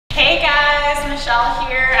Michelle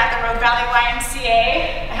here at the Rogue Valley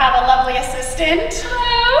YMCA. I have a lovely assistant,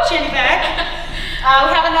 hello, Jenny Beck. We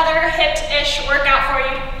have another hit-ish workout for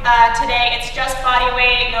you today. It's just body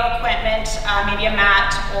weight, no equipment, maybe a mat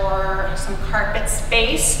or some carpet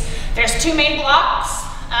space. There's two main blocks.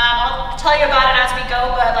 I'll tell you about it as we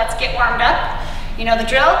go, but let's get warmed up. You know the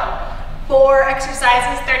drill. 4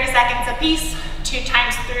 exercises, 30 seconds a piece, 2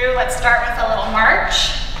 times through. Let's start with a little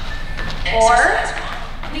march. Or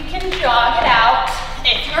we can jog it out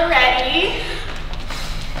if you're ready.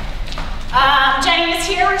 Jenny is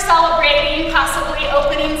here. We're celebrating, possibly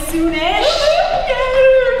opening soonish.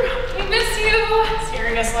 We miss you.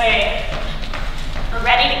 Seriously. We're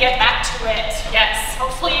ready to get back to it. Yes.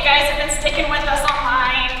 Hopefully you guys have been sticking with us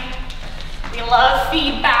online. We love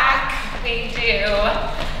feedback. We do.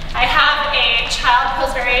 I have a child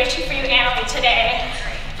pose variation for you, Annalie, today.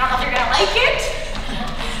 I don't know if you're gonna like it.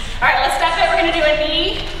 All right, let's step it. We're gonna do a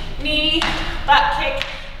knee, knee, butt kick,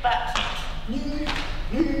 butt kick.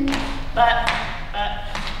 Knee, butt.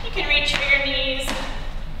 You can reach for your knees.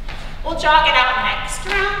 We'll jog it out next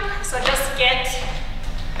round. So just get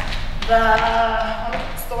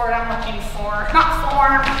what's the word I'm looking for? Not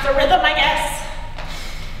form, the rhythm, I guess.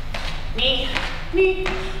 Knee, knee,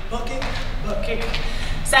 butt kick, butt kick.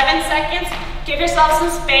 7 seconds. Give yourself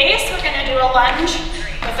some space. We're gonna do a lunge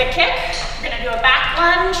with a kick. We're gonna do a back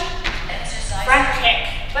lunge, front kick.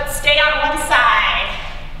 Let's stay on one side.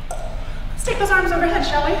 Let's take those arms overhead,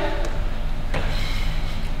 shall we?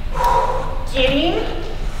 Getting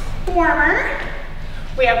warmer.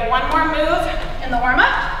 We have one more move in the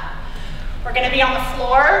warm-up. We're gonna be on the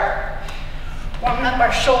floor, warming up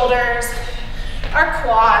our shoulders, our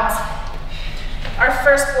quads. Our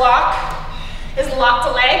first block is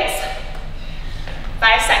locked legs.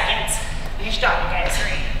 5 seconds. Nice job, you guys.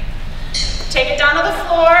 3, 2. Take it down to the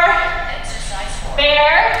floor. Exercise 4.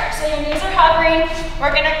 Bear, so your knees are hovering.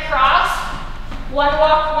 We're gonna cross, one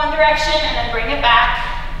walk, one direction, and then bring it back.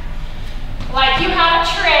 Like you have a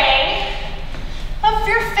tray of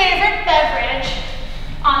your favorite beverage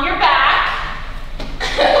on your back.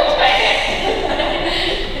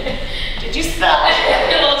 Did you spell it?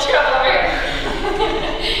 A little trouble over here.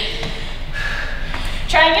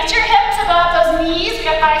 Try and get your hips above those knees. We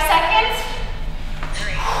got 5 seconds.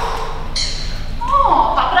 3, 2.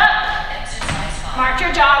 Oh, pop it up. Exercise 5. Mark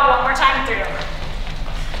your jog one more time through.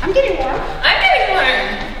 I'm getting warm. I'm getting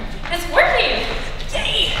warm. It's working.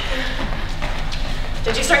 Yay.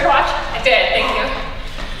 Did you start your watch? I did, thank you.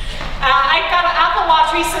 I got an Apple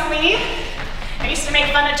Watch recently. I used to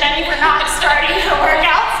make fun of Jenny for not starting her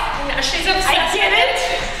workouts. No, she's obsessed. I did it.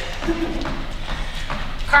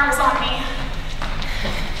 Karma's on me.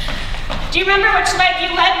 Do you remember which leg you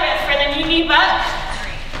led with for the knee, butt?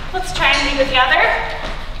 Let's try and lead with the other.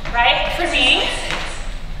 Right, for me.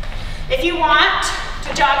 If you want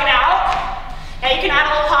to jog it out, yeah, you can add a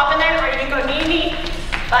little hop in there, or you can go knee,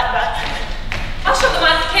 butt. I'll show the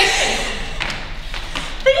modification.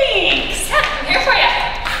 Thanks. Yeah, I'm here for you.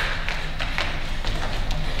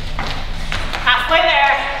 Halfway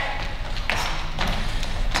there.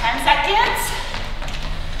 10 seconds.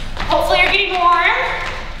 Hopefully you're getting warm.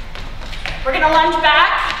 We're gonna lunge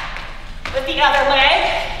back with the other leg.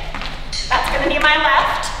 That's gonna be my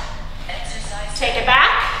left. Take it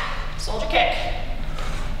back, soldier kick.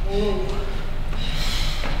 Ooh.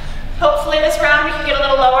 Hopefully this round we can get a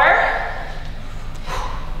little lower.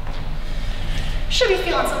 Should be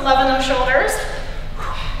feeling some love in those shoulders.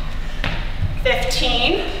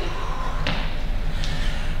 15.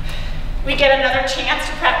 We get another chance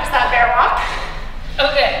to practice that bear walk.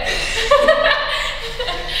 Okay.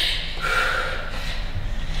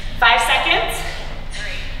 5 seconds.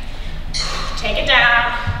 3. Take it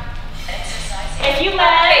down. Exercise. If you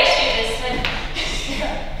let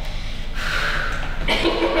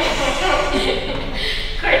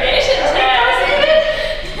Coordination.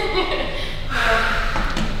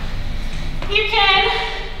 You can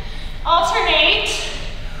alternate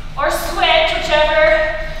or switch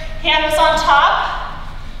whichever hand was on top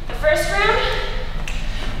the first round,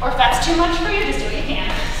 or if that's too much for you, just do what you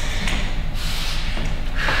can.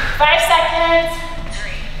 5 seconds.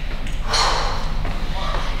 3.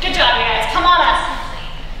 Good job, you guys. Come on up.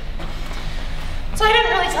 So I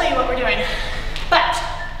didn't really tell you what we're doing, but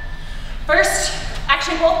first,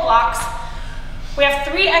 actually both blocks, we have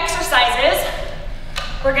 3 exercises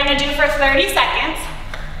we're gonna do for 30 seconds.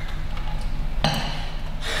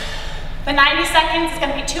 The 90 seconds is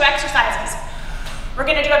gonna be 2 exercises. We're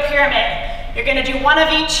gonna do a pyramid. You're gonna do 1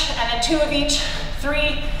 of each, and then 2 of each,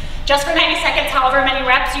 3, just for 90 seconds, however many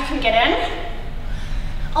reps you can get in.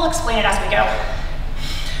 I'll explain it as we go.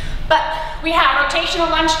 But we have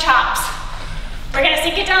rotational lunge chops. We're gonna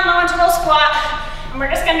sink it down low into roll squat, and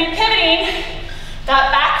we're just gonna be pivoting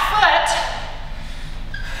that back foot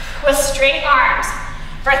with straight arms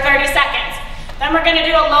for 30 seconds. Then we're gonna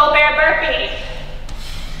do a low bear burpee.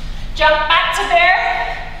 Jump back to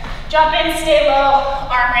bear, jump in, stay low,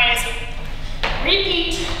 arm raise.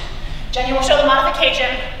 Repeat. Jenny will show the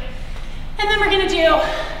modification. And then we're gonna do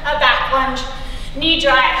a back lunge, knee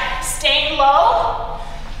drive, staying low.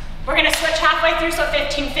 We're gonna switch halfway through, so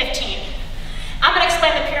 15-15. I'm gonna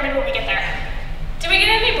explain the pyramid when we get there. Do we get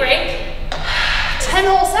any break? 10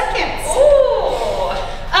 whole seconds. Ooh.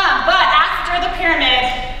 But after the pyramid,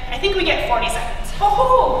 I think we get 40 seconds.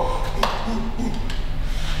 Oh.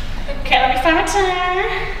 Okay, let me find my timer.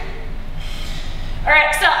 All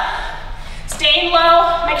right, so staying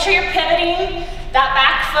low, make sure you're pivoting that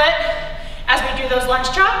back foot as we do those lunge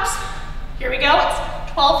chops. Here we go, it's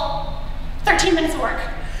 13 minutes of work.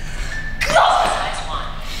 Go!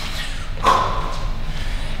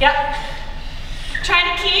 Yep.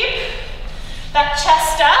 Trying to keep that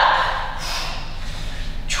chest up.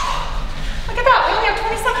 Look at that, we only have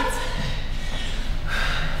 20 seconds.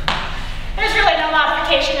 There's really no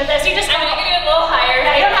modification to this. You just I'm gonna get it a little higher.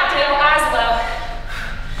 Yeah, you don't have to go as low.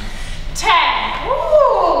 10.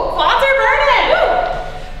 Ooh, quads are burning. Woo.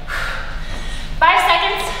 5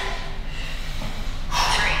 seconds.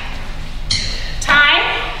 3, 2. Time.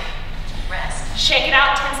 Rest. Shake it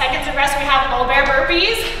out, 10 seconds of rest. We have low bear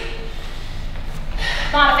burpees.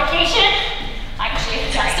 Modification. Actually,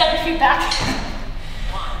 yeah, step your feet back.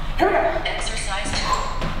 1. Here we go. Exercise 2.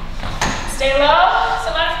 Stay low. So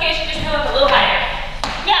modification, just come up a little higher.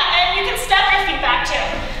 Yeah, and you can step your feet back too.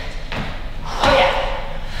 Oh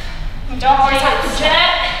yeah. And don't always have to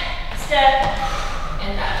step.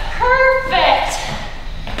 And up. Perfect.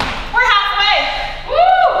 We're halfway.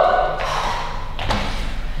 Woo!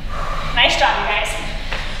 Nice job, you guys.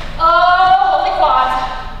 Oh, holy quads.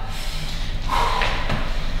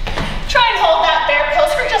 Try and hold that bear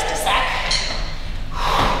pose for just a sec.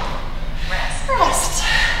 Rest.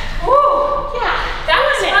 Woo, yeah. That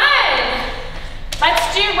was fun. Let's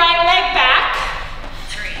do right leg back.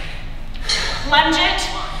 3. Lunge it.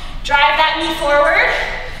 Drive that knee forward.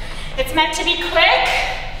 It's meant to be quick.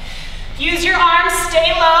 Use your arms,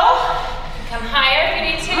 stay low. Come higher if you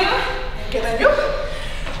need to. Get that up.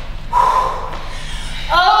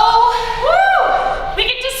 Oh, woo! We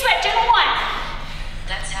get to switch in one.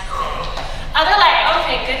 That's halfway. Other leg. Oh,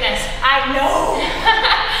 thank goodness. I know.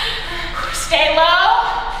 Stay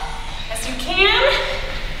low as you can.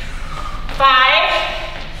 5.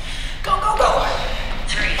 Go, go, go.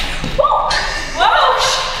 3. Whoa! Whoa!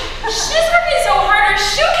 She's working so hard, her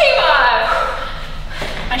shoe came off.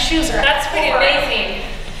 My shoes are That's pretty amazing.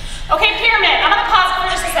 Okay, pyramid. I'm gonna pause it for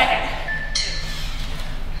just a second.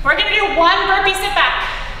 We're gonna do one burpee sit back.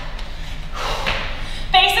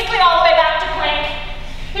 Basically all the way back to plank.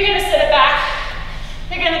 You're gonna sit it back.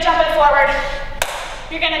 You're gonna jump it forward.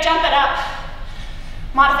 You're gonna jump it up.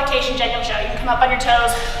 Modification, Jen will show. You can come up on your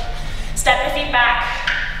toes. Step your feet back.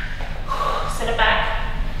 Sit it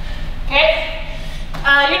back. Okay?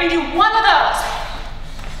 You're gonna do one of those.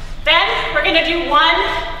 Then we're gonna do one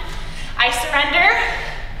I surrender,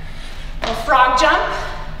 a frog jump,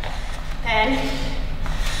 and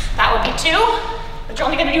that would be 2, but you're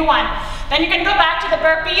only gonna do 1. Then you're gonna go back to the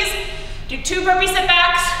burpees, do 2 burpee sit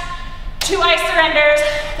backs, 2 I surrenders,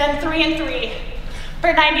 then 3 and 3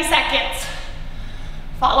 for 90 seconds.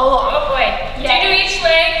 Follow along. Oh boy. Yeah. Do you do each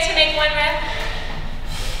leg to make 1 rep?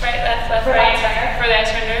 Right, left, For right. the I-surrender? For the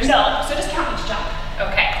I-surrenders? No, so just count each jump.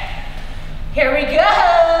 Okay. Here we go.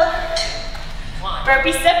 1.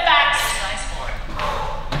 Burpee sit backs. Exercise 4.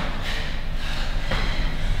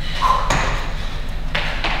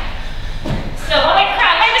 So, oh my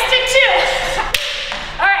crap, I just did 2.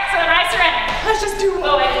 All right, so then I surrender. Let's just do 1.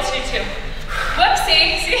 Oh, I just do 2.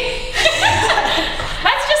 Whoopsie. See?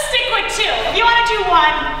 Let's just stick with 2. If you want to do 1,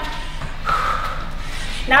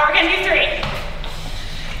 now we're gonna do 3.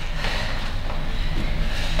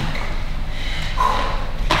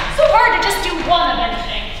 So hard to just do 1 of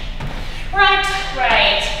anything. Right?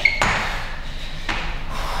 Right.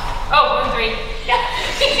 Oh, 1, 3. Yeah.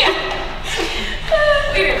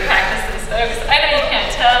 We didn't practice this, folks. I know you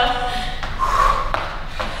can't tell.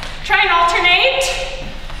 Try and alternate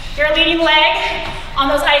your leading leg on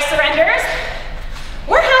those I surrenders.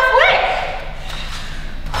 We're halfway.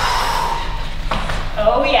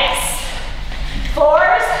 Oh yes.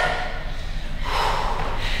 4s.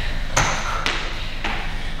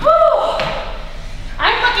 Whew.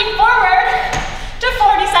 I'm looking forward to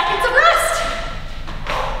 40 seconds of rest.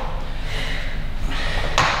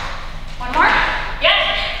 1 more. Yeah.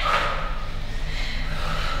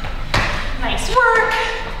 Nice work.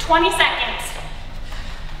 20 seconds.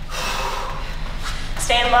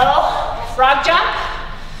 Stay low. Frog jump.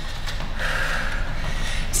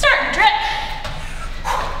 Starting to drip.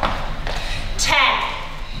 10.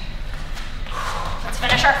 Let's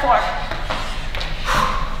finish our 4.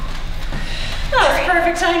 That was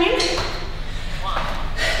perfect timing.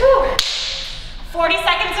 40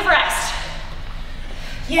 seconds of rest.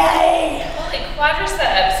 Yay! Holy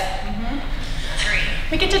quadriceps. 3.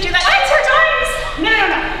 We get to do that 2 more times. No.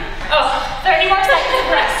 Oh, 30 more seconds of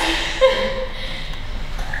rest.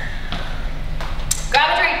 Grab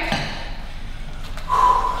a drink.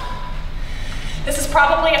 This is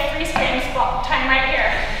probably a freeze frame time right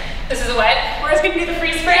here. This is a what? We're just gonna do the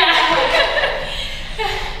freeze frame.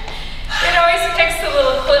 It always picks a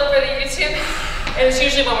little clip for the YouTube. It was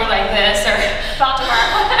usually when we're like this or about to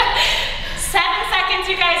work. 7 seconds,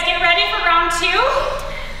 you guys. Get ready for round 2.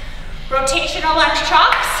 Rotational lunge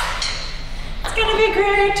chops. It's gonna be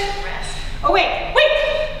great. Oh wait.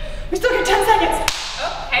 We still got 10 seconds.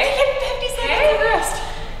 Okay. We get 50 seconds of rest.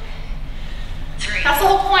 3. That's the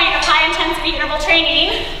whole point of high intensity interval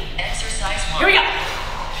training. Exercise 1. Here we go.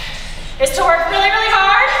 Is to work really, really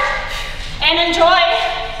hard and enjoy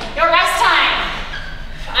your rest time.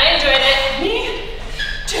 I enjoyed it. Me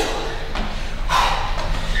too.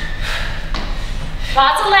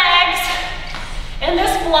 Lots of legs in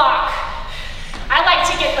this block. I like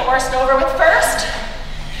to get the worst over with first.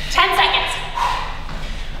 10 seconds.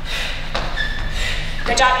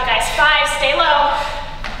 Good job, you guys. 5, stay low.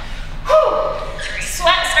 Whew.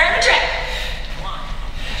 Sweat, starting to drip.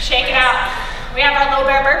 Shake it out. We have our low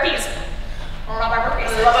bear burpees. Low bear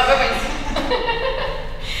burpees.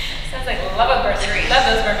 Sounds like love a burpee. Love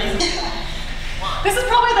those burpees. This is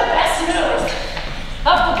probably the best move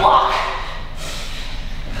of the block.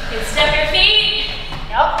 You can step your feet.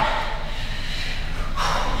 Yep.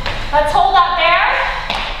 Let's hold that there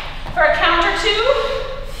for a count or 2.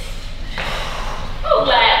 Oh,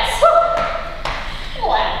 let's.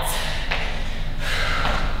 Let's.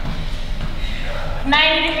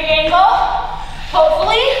 90-degree angle,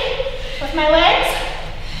 hopefully, with my legs.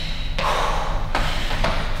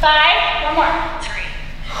 5, one more. 3,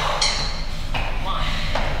 2, 1,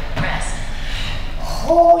 rest.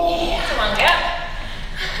 Oh yeah. That's a long gap.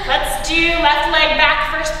 Let's do left leg back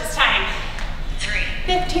first this time.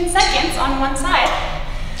 15 seconds on one side.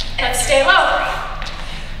 Let's stay low.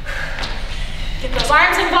 Get those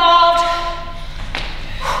arms involved.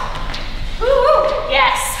 Woo-hoo.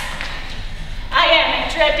 Yes. I am a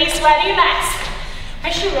drippy, sweaty mess. My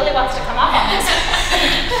shoe really wants to come off on this.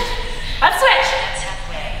 Let's switch.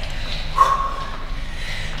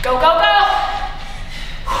 Go, go, go.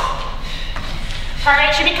 Heart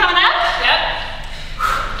rate should be coming up. Yep.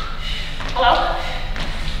 Hello?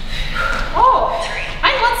 Oh,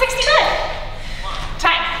 mine's 169.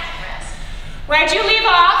 Time. Where'd you leave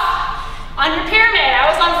off on your pyramid? I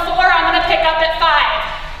was on 4, I'm gonna pick up at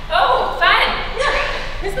 5. Oh, fun.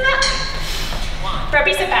 Yeah, isn't that?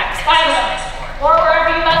 Burpee sit backs, 5 of them. Or wherever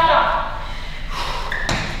you left off.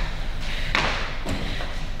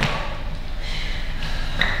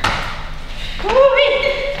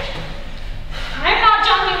 Woo-wee. I'm not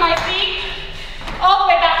jumping my feet all the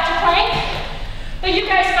way back to plank, but you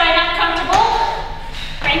guys find that comfortable?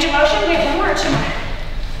 Range of motion, we have 1 more or 2 more?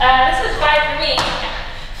 This is 5 for me.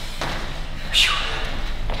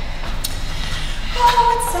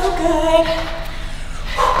 Oh, it's so good.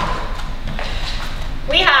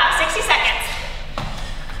 We have 60 seconds.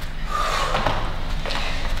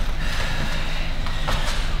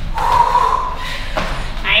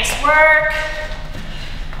 Nice work.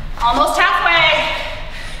 Almost halfway.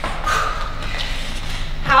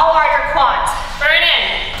 How are your quads?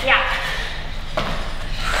 Burning. Yeah.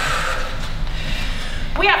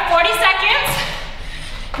 We have 40 seconds,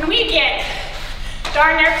 and we get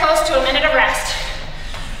darn near close to a minute of rest.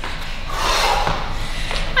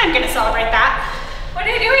 I'm gonna celebrate that. What are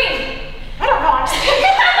you doing? I don't know, honestly.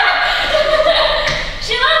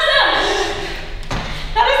 She loves them.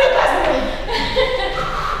 That is the best move.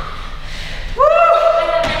 Woo! I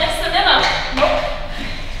never missed the memo. Nope.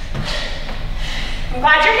 I'm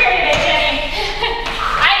glad you're here today, Jenny.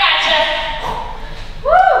 I gotcha.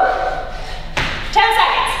 Woo! 10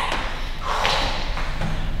 seconds.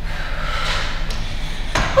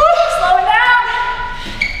 Woo! Slow it down.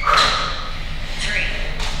 3,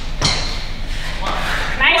 1.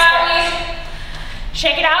 Nice work.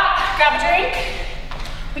 Shake it out. Grab a drink.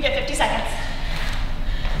 We get 50 seconds.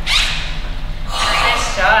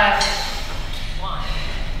 Nice job. 1.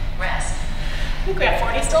 Rest. I think we have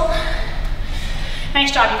 40 still.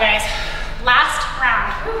 Nice job, you guys. Last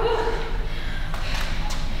round. Woo-hoo.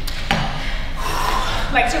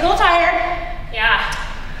 Legs are a little tired. Yeah.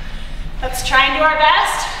 Let's try and do our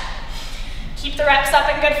best. Keep the reps up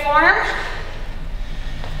in good form.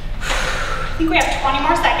 I think we have 20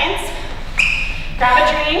 more seconds. Grab a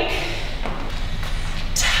drink.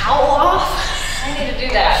 Towel off. I need to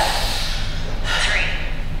do that. 3,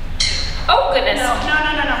 2. Oh, goodness. No.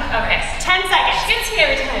 Okay. 10 seconds. She gets me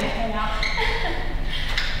every time. I know.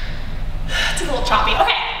 It's a little choppy.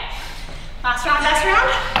 Okay. Last round, best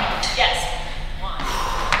round? Yes. 1.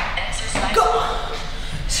 Exercise. Go.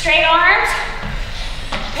 Straight arms.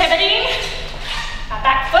 Pivoting. That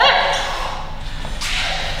back foot.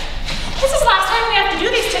 This is the last time we have to do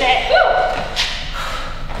these today. Woo.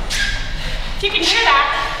 If you can hear that.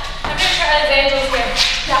 I'm gonna try Los Angeles here.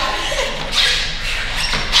 Yeah.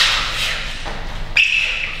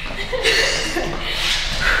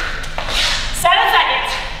 7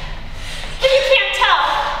 seconds. If you can't tell,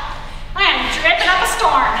 I am dripping up a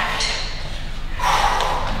storm.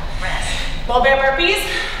 Rest. Little bit of burpees.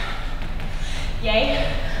 Yay.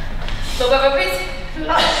 Little bit of burpees.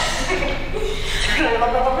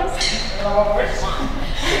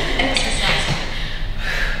 Exercise.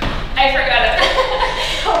 I forgot it.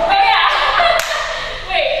 Oh yeah.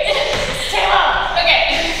 Wait. Stay low. Okay.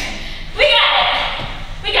 We got it.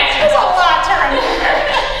 We got you. There's a lot to remember.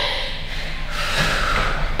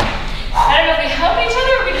 I don't know if we help each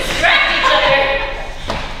other or we distract each other.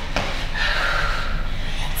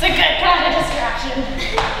 It's a good kind of distraction.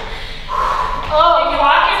 Oh, you can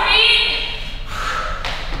walk your feet.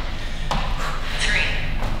 3,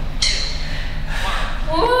 2,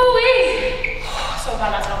 1. Woo-wee. So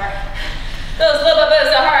glad that's over. Those little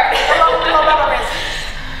bits are hard. Little bubble wrist.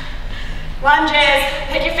 Lunges.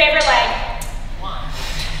 Pick your favorite leg. 1.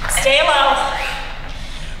 Stay low.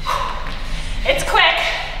 It's quick.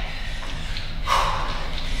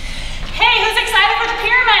 Hey, who's excited for the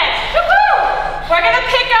pyramid? Woohoo! We're gonna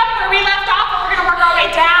pick up where we left off, but we're gonna work our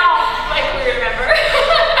way down. Like we remember.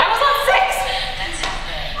 I was on 6. That sounds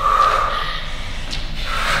good.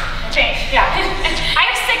 Change, yeah.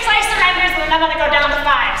 I have 6 ice surrenders and then I'm gonna go down to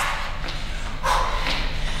 5s.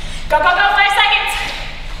 Go, go, go, 5 seconds.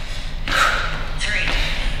 3,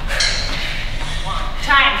 2, 1.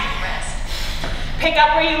 Time. Rest. Pick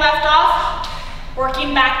up where you left off,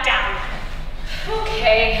 working back down.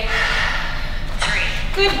 Okay. 3.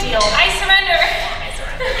 Good deal. I surrender.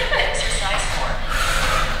 Exercise 4.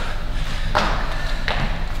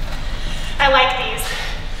 I like these.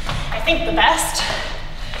 I think the best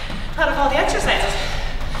out of all the exercises.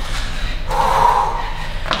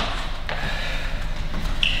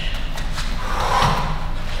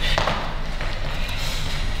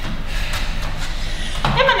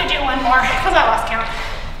 I'm gonna do one more because I lost count.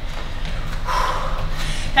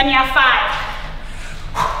 Then you have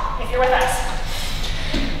 5 if you're with us.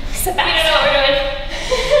 Sit back. We don't know what we're doing.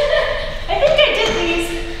 I think I did these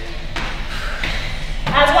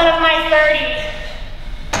as one of my 30.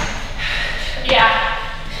 Yeah.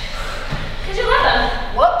 Because you love them.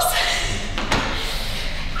 Whoops.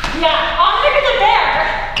 Yeah, I'll look at the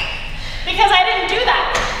bear because I didn't do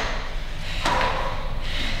that.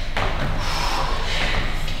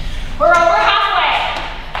 We're over halfway.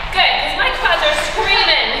 Good, because my quads are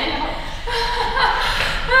screaming.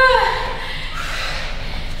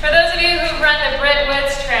 For those of you who've run the Britt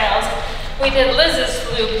Woods trails, we did Liz's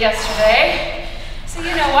loop yesterday. So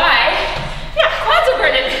you know why. Yeah, quads are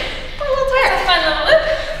burning. Oh, let's wear It's a it. fun little loop.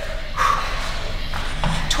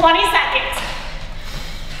 20 seconds.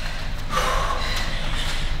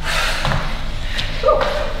 Whew.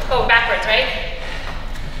 Oh, backwards, right?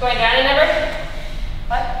 Going down a number?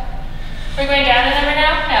 What? Are we going down a number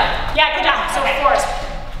now? No. Yeah, good job. So 4s.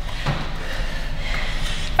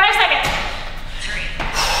 5 seconds. 3,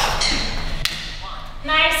 2, 1.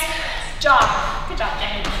 Nice job. Good job,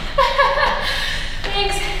 Jenny.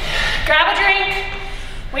 Thanks. Grab a drink.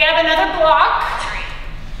 We have another block. 3,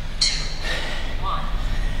 2, 1.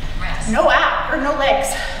 Rest. No ab or no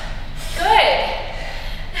legs. Good.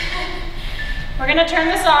 We're gonna turn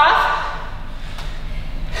this off.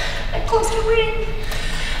 I'm close to ring.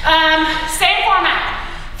 Same format.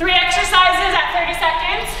 3 exercises at 30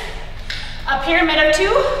 seconds. A pyramid of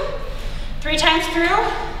 2. 3 times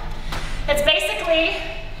through. It's basically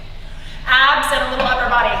abs and a little upper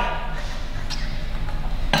body.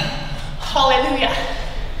 Hallelujah.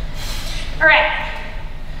 All right.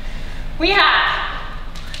 We have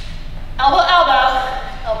elbow, elbow,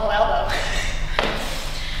 elbow, elbow.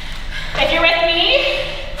 If you're with me,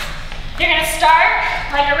 you're gonna start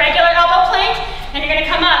like a regular elbow plank, and you're gonna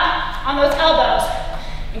come up on those elbows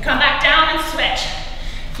and come back down and switch.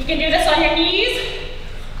 You can do this on your knees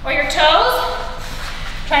or your toes.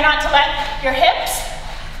 Try not to let your hips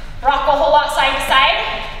Rock a whole lot side to side.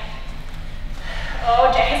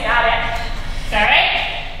 Oh, Jenny's got it. Is that right?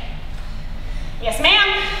 Yes, ma'am.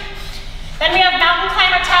 Then we have mountain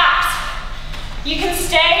climber taps. You can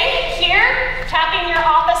stay here, tapping your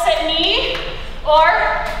opposite knee, or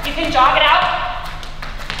you can jog it out.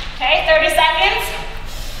 Okay, 30 seconds.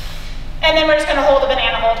 And then we're just gonna hold a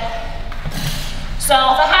banana hold. So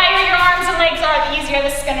the higher your arms and legs are, the easier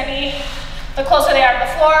this is gonna be. The closer they are to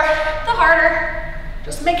the floor, the harder.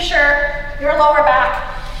 Just make sure your lower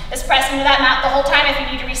back is pressing to that mat the whole time. If you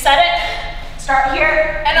need to reset it, start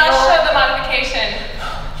here. And I'll show the modification.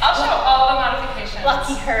 I'll show all the modifications.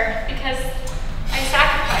 Lucky her. Because I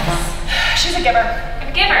sacrifice. She's a giver. I'm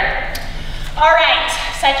a giver. All right,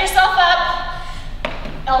 set yourself up.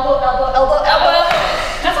 Elbow, elbow, elbow, elbow.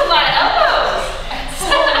 That's a lot of elbows.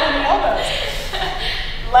 So many elbows.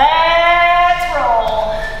 Let's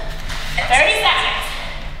roll. 30 seconds.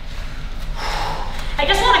 I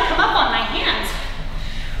just want to come up on my hands.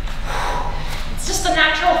 It's just a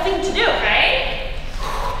natural thing to do, right?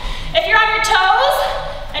 If you're on your toes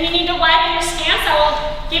and you need to widen your stance, I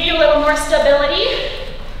will give you a little more stability.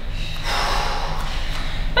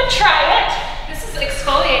 But try it. This is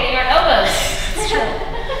exfoliating our elbows. It's true.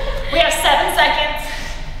 We have 7 seconds.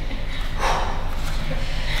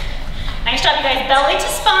 Nice job, you guys. Belly to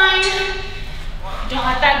spine. Don't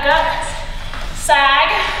let that gut sag.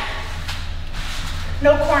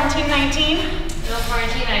 No quarantine 19. No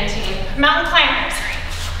quarantine 19. Mountain climbers.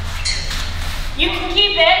 You can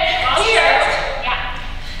keep it here. Yeah.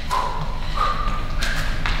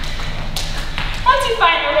 Once you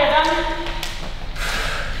find the rhythm.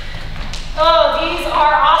 Oh, these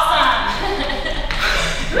are awesome.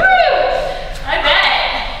 Woo! I bet.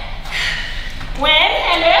 When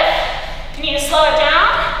and if you need to slow it down,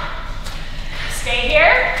 stay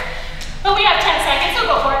here. But we have 10 seconds, so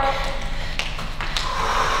go for it.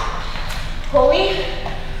 Holy.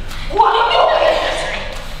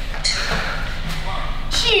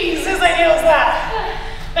 Jesus, I knew it was that.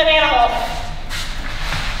 Banana hold.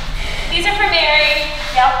 These are for Mary.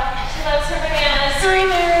 Yep. She loves her bananas. 3,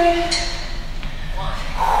 Mary.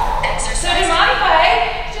 So to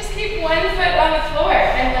modify, just keep one foot on the floor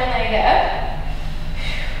and one leg up.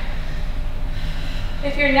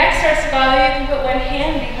 If your neck starts to bother, you can put one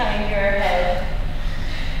hand behind your head.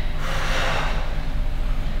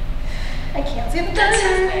 I can't see the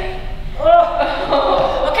burner.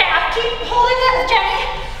 Oh. Okay, I'll keep holding it, Jenny.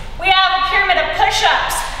 We have a pyramid of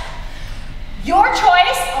push-ups. Your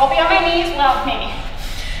choice. I'll be on my knees. Well, maybe.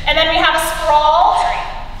 And then we have a sprawl. 3,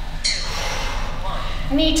 2,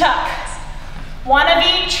 1. Knee tuck. 1 of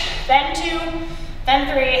each, then 2, then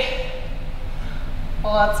 3.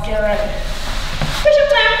 Let's get ready. Push-up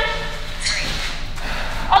time. 3.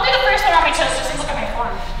 I'll do the first one on my toes, just look at my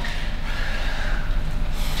form.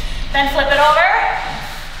 Then flip it over.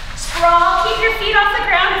 Sprawl, keep your feet off the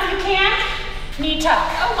ground if you can. Knee tuck.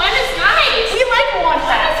 Oh, one is nice. We like one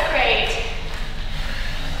That's fast. great.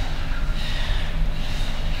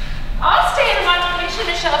 I'll stay in the modification,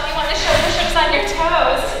 Michelle, if you want to show push-ups on your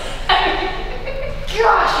toes.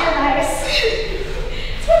 Gosh, you're nice.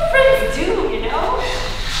 It's what friends do, you know?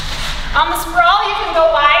 On the sprawl, you can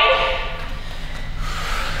go wide.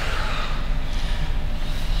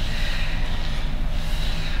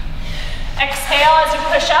 Exhale as you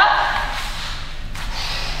push up.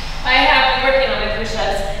 I have been working on my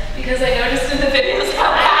push-ups because I noticed in the videos how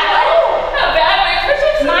bad my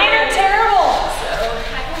push-ups are. Mine are terrible. So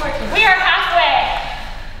I've been working. We are halfway.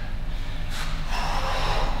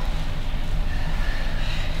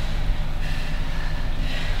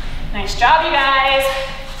 Nice job, you guys.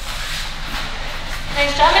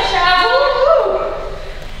 Nice job, Michelle. Woo-hoo.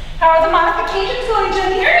 How are the modifications going,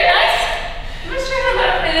 Jenny? Very nice. I'm not sure how to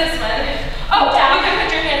modify this one. Oh, Down. you can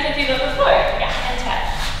put your hands and feet on the floor. Yeah, and touch.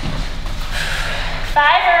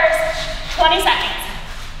 5 or 20 seconds.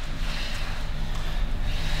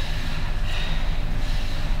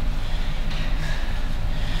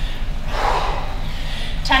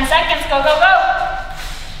 Go, go, go.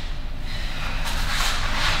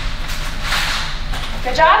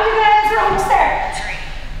 Good job, you guys. We're almost there. 3,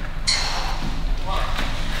 2, 1.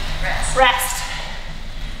 Rest. Rest.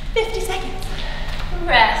 50 seconds.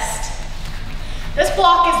 Rest. This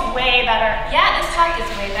block is way better. Yeah, this block is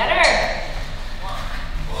way better.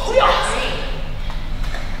 1. Yes.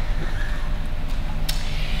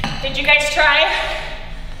 3. Did you guys try?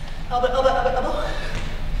 Elbow, elbow, elbow, elbow.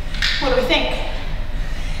 What do we think?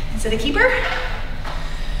 Is it a keeper?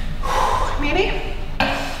 Maybe?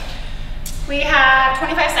 We have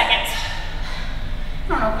 25 seconds. I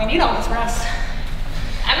don't know if we need all this rest.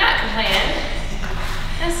 I'm not complaining.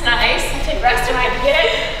 That's nice. I take rest when I can get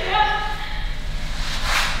it. Yeah.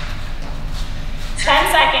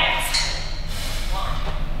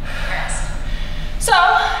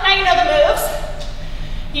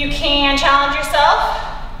 You can challenge yourself,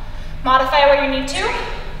 modify where you need to.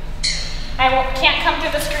 Can't come through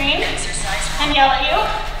the screen and yell at you.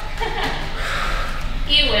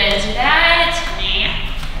 You wouldn't do that. Nah.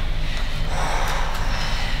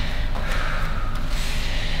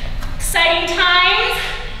 Exciting times.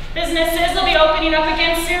 Businesses will be opening up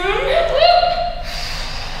again soon.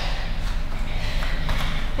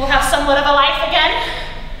 We'll have somewhat of a life again.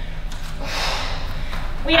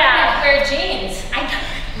 We have wear jeans.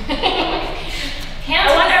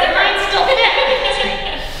 I wonder if mine still fit.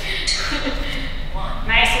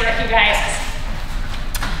 Nice work, you guys.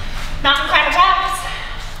 Mountain climber tops.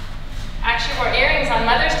 Actually wore earrings on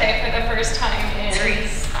Mother's Day for the first time in 2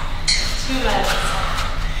 months.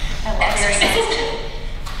 I love earrings.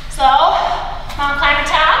 So, mountain climber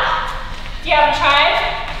tab. If you haven't tried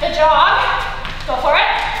the jog, go for it.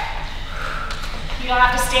 You don't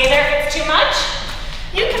have to stay there if it's too much.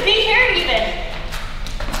 You could be here even.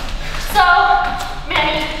 So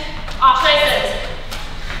many options.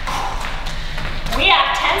 We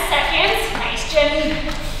have 10 seconds. Nice, Jenny.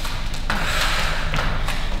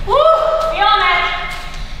 Woo! Be on that.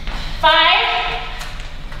 5.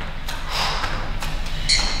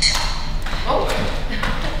 Oh.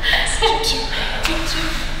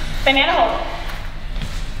 Banana hold.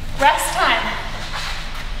 Rest time.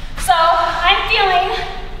 So I'm feeling.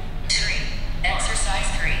 3. Exercise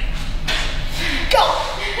 3. Go.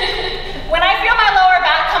 When I feel my lower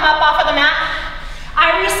back come up off of the mat,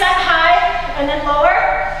 I reset high and then lower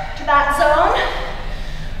to that zone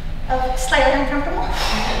of slightly uncomfortable.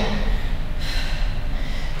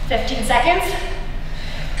 15 seconds.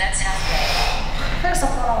 That's halfway. There's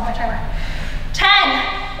something wrong with my timer.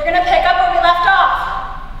 10. We're gonna pick up where we left off.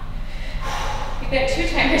 You've got 2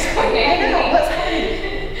 timers going in. I know, what's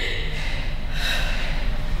happening?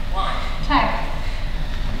 1. Time.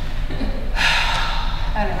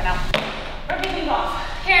 I don't even know. Where do we leave off?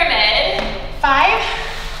 Pyramid. 5.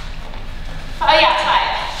 Oh yeah,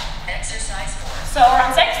 5. Exercise 4. So we're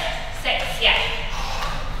on 6? 6, yeah.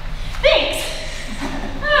 Thanks.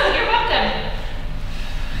 Oh, you're welcome.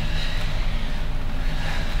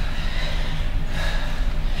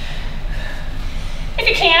 If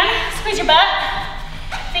you can, squeeze your butt.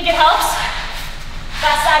 Think it helps.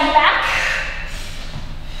 That side and back.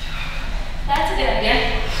 That's a good idea.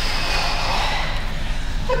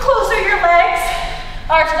 The closer your legs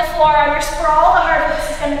are to the floor on your sprawl, the harder this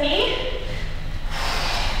is going to be.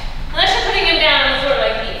 Unless you're putting him down on the floor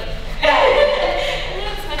like me.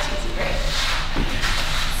 That's much easier.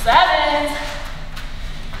 7.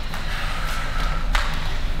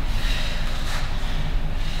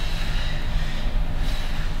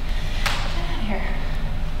 Get out of here.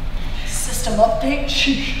 System update.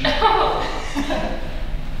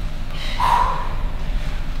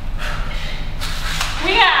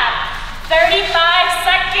 We have 35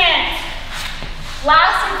 seconds.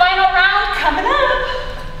 Last and final round coming up.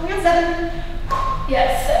 We got 7.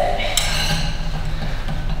 Yes, 7.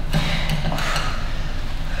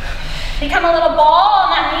 Become a little ball on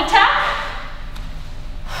that knee tap.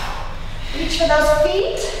 Reach for those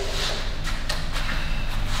feet.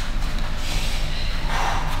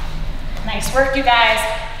 Nice work, you guys.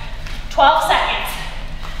 12 seconds.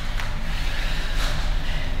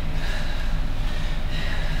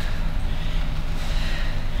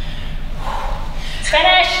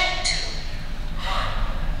 Finish. 2.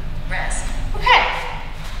 1. Rest. Okay.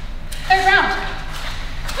 3rd round.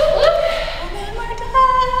 Whoop, whoop. And then we're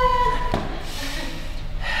done.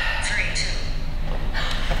 3, 2.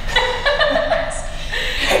 Rest.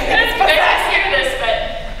 You guys can hear this, but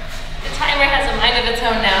the timer has a mind of its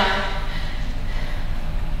own now.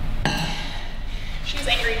 She's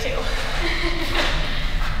angry too.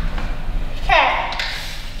 Okay.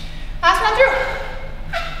 Last one through.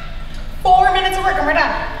 4 minutes of work and we're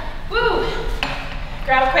done. Woo.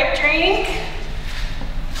 Grab a quick drink.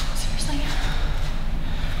 Seriously.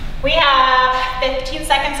 We have 15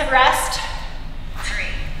 seconds of rest. 3.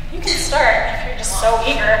 You can start if you're just so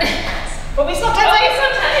eager. But we still have 10 Oh, seconds. it's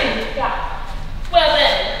some time. Yeah. Well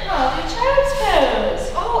then. Oh, the child's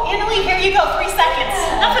pose. Oh, Annalie, here you go. 3 seconds.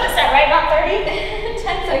 That's what it said, right? Not 30?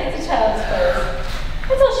 10 seconds of child's pose.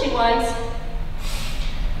 That's all she wants.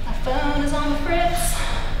 My phone is on the fritz.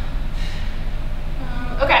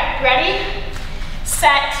 Okay, ready?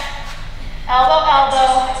 Set. Elbow,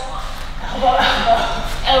 elbow. Elbow, elbow.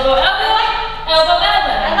 Elbow, elbow. Elbow,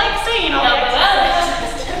 elbow. I like saying all Elbow, that.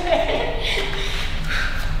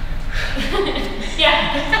 Yeah.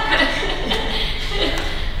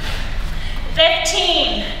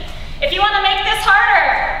 15. If you want to make this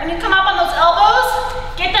harder, when you come up on those elbows,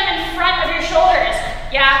 get them in front of your shoulders.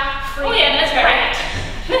 Yeah? Oh yeah, that's right.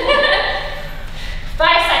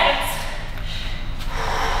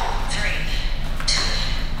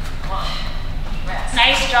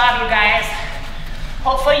 job, you guys.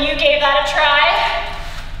 Hopefully you gave that a try.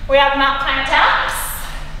 We have mat plant taps.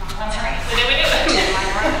 We do.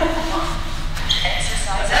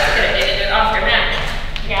 Exercise. That's good. They did it off your mat.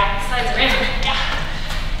 Yeah. Slides around. Yeah.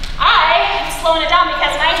 I am slowing it down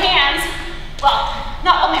because my hands, well,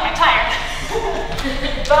 not only am I tired,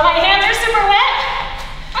 but my hands are super wet.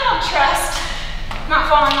 I don't trust not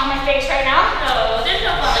falling on my face right now. No, there's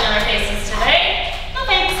no falling on our faces today. No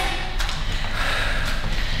thanks.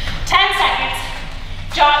 10 seconds.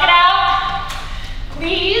 Jog it out.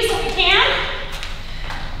 Please, if you can.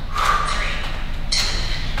 3, 2,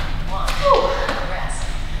 1. Whew. Rest.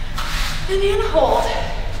 And then hold.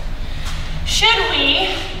 Should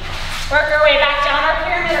we work our way back down our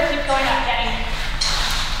pyramid or keep going up, Jenny?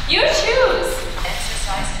 You choose.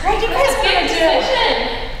 Exercise. Great, you guys Big gonna do.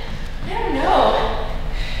 decision. I don't know.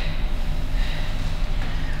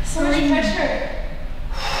 So much pressure.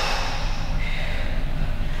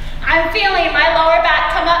 I'm feeling my lower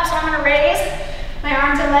back come up, so I'm gonna raise my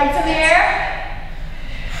arms and legs in the air.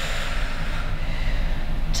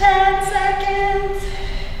 10 seconds.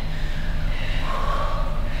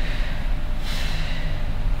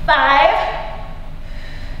 5.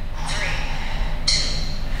 3, 2,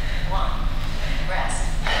 1. Rest.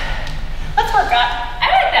 Let's work up. I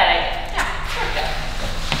like that idea. Yeah,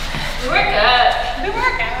 We work up. we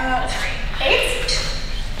work out. 3, 8.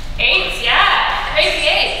 8, yeah. Crazy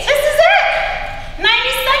 8. This is it.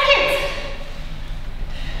 90 seconds.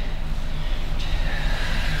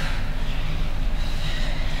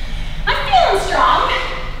 I'm feeling strong.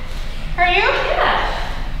 Are you? Yeah.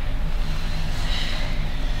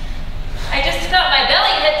 I just felt my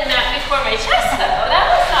belly hit the mat before my chest though. That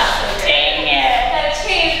was not so good. Dang it. Gotta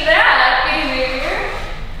change that behavior.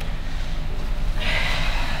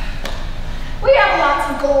 We have lots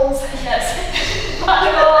of goals. Yes. Lots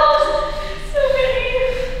of goals. So many.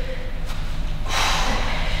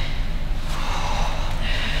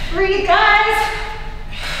 Breathe, guys.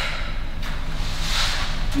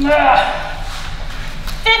 Ugh.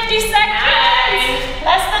 50 seconds. Nice.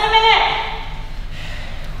 Less than a minute.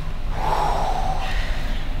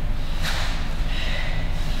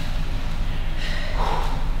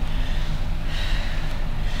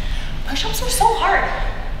 Push-ups are so hard.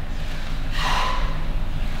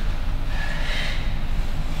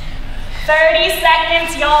 30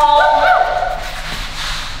 seconds, y'all.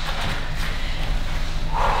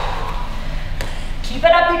 Keep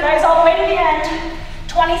it up, you guys, all the way to the end.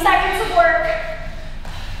 20 seconds of work.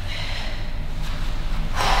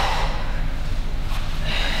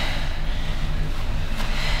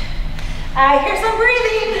 I hear some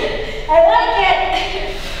breathing. I like it.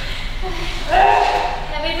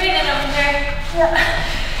 Heavy breathing over here. Yeah.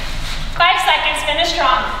 5 seconds, finish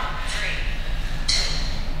strong. 3,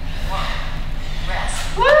 2, 1.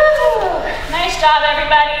 Rest. Woo! Nice job,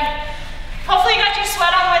 everybody. Hopefully you got your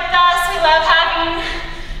sweat on with us. We love having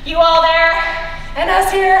you all there and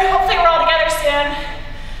us here. Hopefully we're all together soon.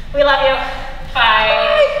 We love you. Bye.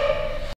 Bye.